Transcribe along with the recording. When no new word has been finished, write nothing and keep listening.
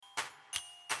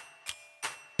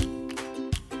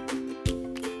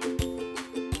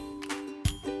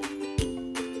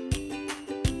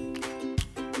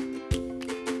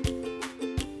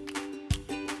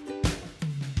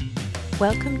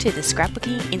Welcome to the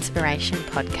Scrapbooking Inspiration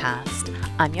Podcast.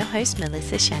 I'm your host,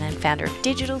 Melissa Shannon, founder of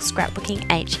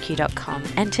digitalscrapbookinghq.com,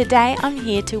 and today I'm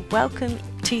here to welcome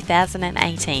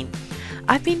 2018.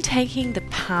 I've been taking the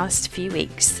past few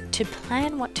weeks to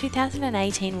plan what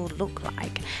 2018 will look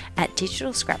like at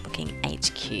Digital Scrapbooking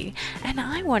HQ, and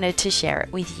I wanted to share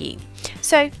it with you.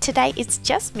 So today it's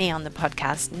just me on the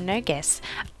podcast, no guests,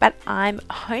 but I'm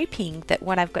hoping that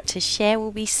what I've got to share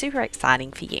will be super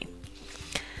exciting for you.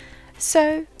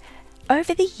 So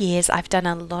over the years, I've done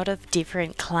a lot of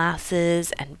different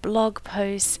classes and blog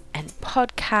posts and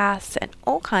podcasts and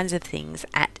all kinds of things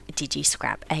at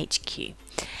DigiScrap HQ.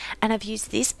 And I've used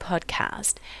this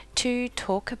podcast to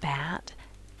talk about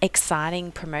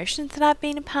exciting promotions that I've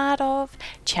been a part of,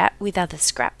 chat with other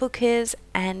scrapbookers,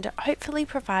 and hopefully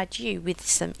provide you with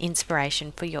some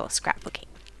inspiration for your scrapbooking.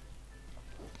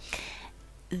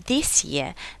 This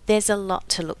year, there's a lot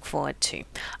to look forward to.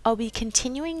 I'll be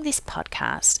continuing this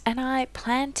podcast and I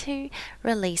plan to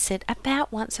release it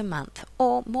about once a month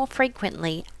or more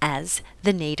frequently as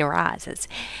the need arises.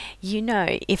 You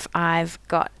know, if I've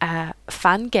got a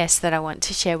fun guest that I want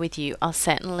to share with you, I'll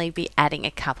certainly be adding a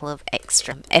couple of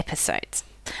extra episodes.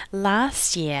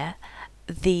 Last year,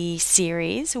 the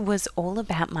series was all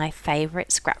about my favourite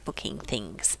scrapbooking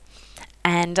things.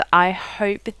 And I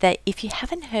hope that if you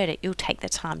haven't heard it, you'll take the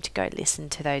time to go listen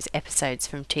to those episodes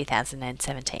from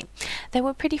 2017. They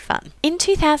were pretty fun. In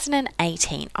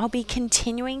 2018, I'll be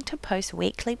continuing to post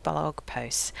weekly blog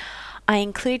posts. I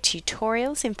include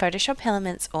tutorials in Photoshop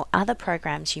Elements or other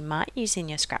programs you might use in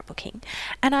your scrapbooking.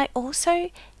 And I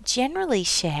also generally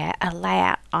share a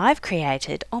layout I've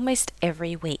created almost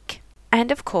every week. And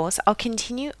of course, I'll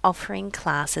continue offering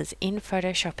classes in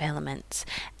Photoshop Elements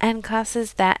and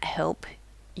classes that help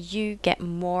you get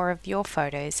more of your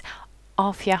photos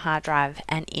off your hard drive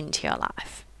and into your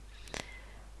life.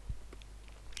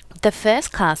 The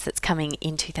first class that's coming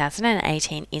in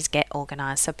 2018 is Get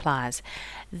Organized Supplies.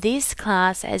 This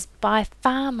class is by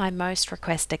far my most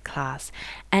requested class,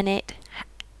 and it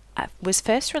was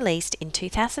first released in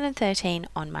 2013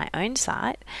 on my own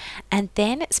site, and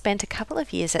then it spent a couple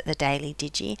of years at the Daily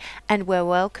Digi, and we're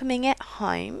welcoming it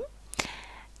home.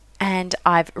 And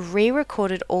I've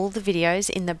re-recorded all the videos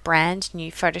in the brand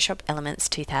new Photoshop Elements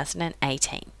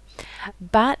 2018.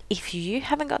 But if you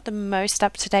haven't got the most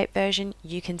up-to-date version,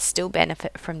 you can still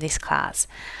benefit from this class.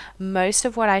 Most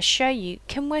of what I show you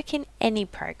can work in any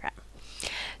program.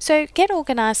 So Get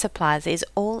Organized Supplies is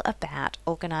all about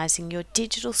organizing your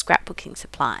digital scrapbooking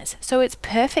supplies. So it's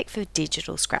perfect for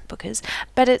digital scrapbookers,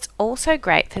 but it's also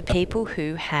great for people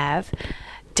who have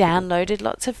downloaded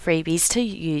lots of freebies to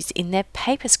use in their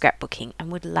paper scrapbooking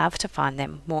and would love to find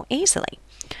them more easily.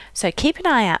 So keep an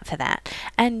eye out for that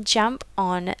and jump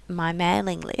on my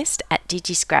mailing list at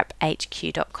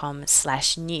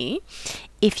digiscraphq.com/new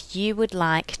if you would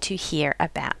like to hear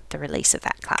about the release of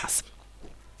that class.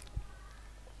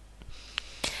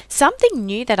 Something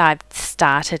new that I've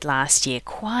started last year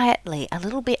quietly, a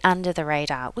little bit under the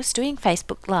radar, was doing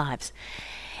Facebook Lives.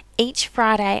 Each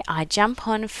Friday I jump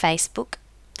on Facebook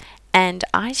and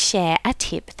I share a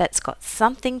tip that's got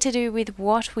something to do with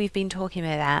what we've been talking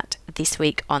about this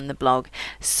week on the blog.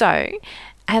 So,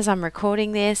 as I'm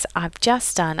recording this, I've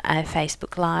just done a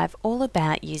Facebook Live all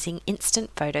about using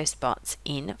instant photo spots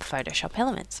in Photoshop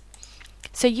Elements.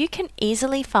 So you can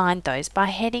easily find those by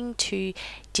heading to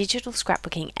Digital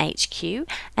Scrapbooking HQ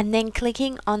and then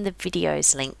clicking on the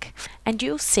videos link, and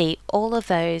you'll see all of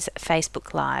those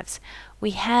Facebook Lives.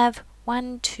 We have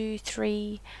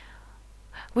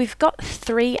we've got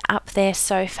 3 up there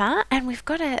so far, and we've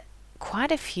got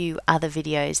quite a few other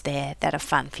videos there that are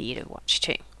fun for you to watch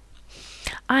too.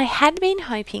 I had been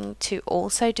hoping to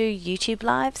also do YouTube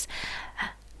Lives,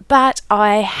 but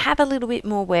I have a little bit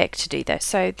more work to do though,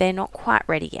 so they're not quite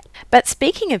ready yet. But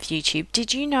speaking of YouTube,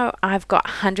 did you know I've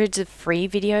got hundreds of free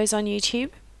videos on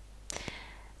YouTube?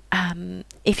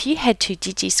 If you head to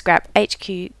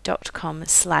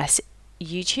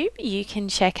digiscraphq.com/YouTube, you can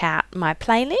check out my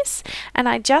playlist, and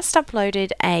I just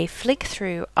uploaded a flick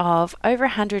through of over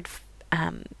 100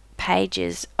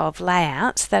 pages of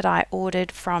layouts that I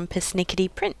ordered from Persnickety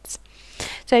Prints.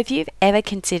 So if you've ever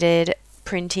considered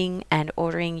printing and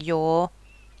ordering your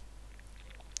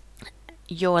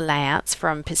layouts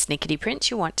from Persnickety Prints,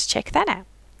 you want to check that out.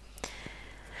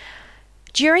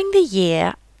 During the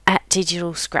year at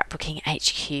Digital Scrapbooking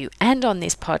HQ and on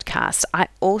this podcast, I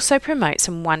also promote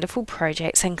some wonderful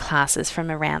projects and classes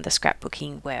from around the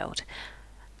scrapbooking world.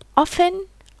 Often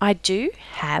I do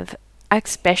have a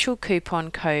special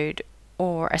coupon code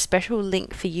or a special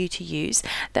link for you to use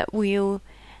that will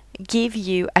give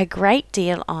you a great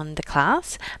deal on the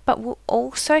class, but will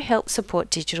also help support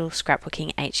Digital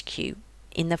Scrapbooking HQ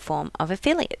in the form of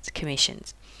affiliate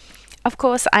commissions. Of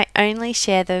course, I only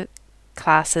share the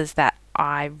classes that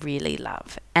I really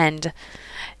love, and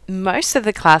most of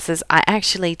the classes I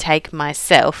actually take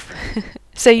myself,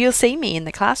 so you'll see me in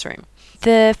the classroom.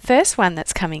 The first one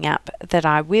that's coming up that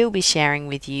I will be sharing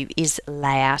with you is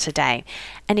Layout a Day.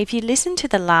 And if you listen to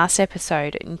the last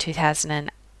episode in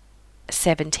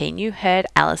 2017, you heard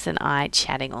Alice and I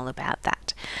chatting all about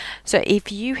that. So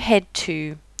if you head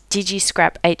to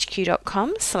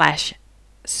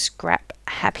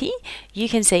digiscraphq.com/scraphappy, you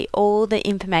can see all the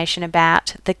information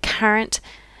about the current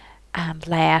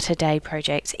Layout a Day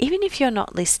projects. Even if you're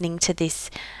not listening to this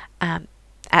at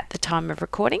the time of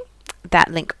recording,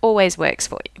 that link always works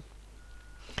for you.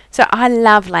 So I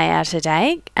love Layout a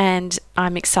Day, and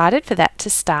I'm excited for that to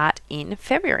start in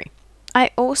February.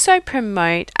 I also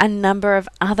promote a number of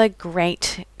other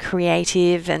great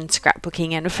creative and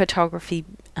scrapbooking and photography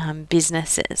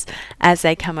businesses as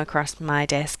they come across my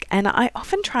desk, and I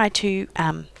often try to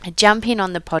jump in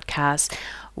on the podcast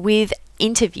with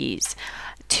interviews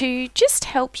to just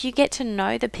help you get to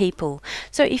know the people.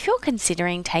 So if you're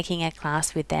considering taking a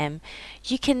class with them,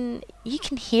 you can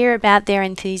hear about their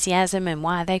enthusiasm and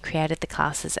why they created the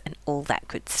classes and all that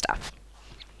good stuff.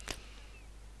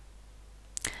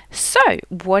 So,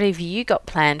 what have you got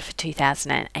planned for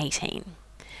 2018?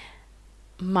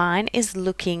 Mine is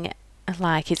looking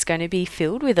like it's going to be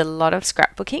filled with a lot of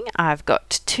scrapbooking. I've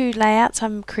got 2 layouts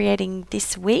I'm creating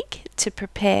this week to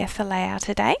prepare for Layout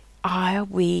a Day. I'll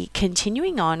be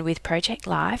continuing on with Project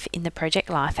Life in the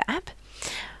Project Life app,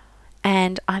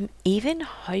 and I'm even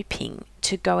hoping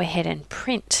to go ahead and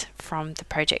print from the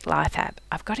Project Life app.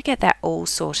 I've got to get that all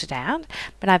sorted out,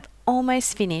 but I've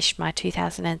almost finished my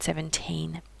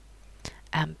 2017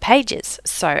 pages,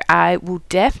 so I will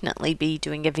definitely be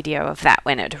doing a video of that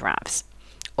when it arrives,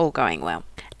 all going well.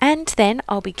 And then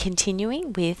I'll be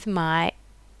continuing with my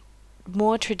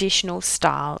more traditional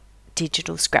style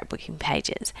digital scrapbooking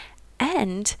pages,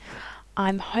 and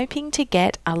I'm hoping to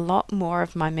get a lot more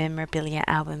of my memorabilia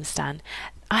albums done.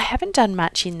 I haven't done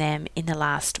much in them in the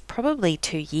last probably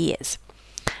 2 years,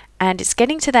 and it's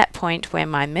getting to that point where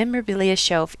my memorabilia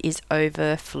shelf is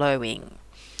overflowing.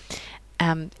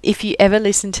 If you ever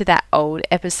listen to that old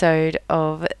episode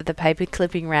of the Paper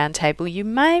Clipping Roundtable, you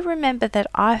may remember that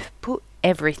I've put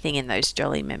everything in those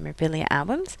jolly memorabilia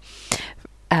albums,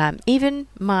 even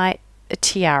my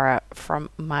tiara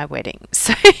from my wedding.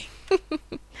 So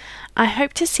I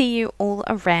hope to see you all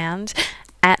around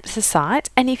at the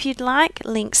site, and if you'd like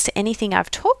links to anything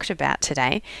I've talked about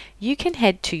today, you can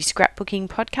head to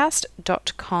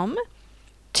scrapbookingpodcast.com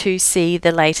to see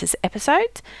the latest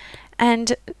episodes,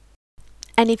 and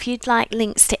if you'd like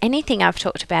links to anything I've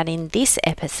talked about in this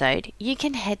episode, you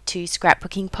can head to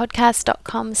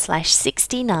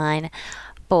scrapbookingpodcast.com/69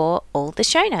 for all the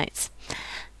show notes.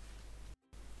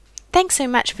 Thanks so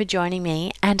much for joining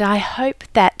me, and I hope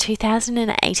that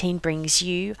 2018 brings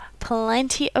you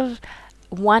plenty of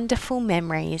wonderful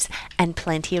memories and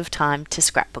plenty of time to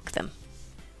scrapbook them.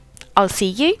 I'll see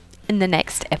you in the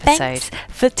next episode. Thanks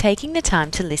for taking the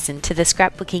time to listen to the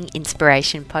Scrapbooking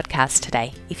Inspiration Podcast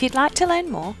today. If you'd like to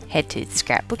learn more, head to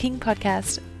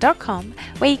scrapbookingpodcast.com,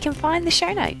 where you can find the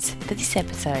show notes for this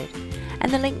episode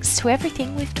and the links to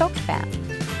everything we've talked about.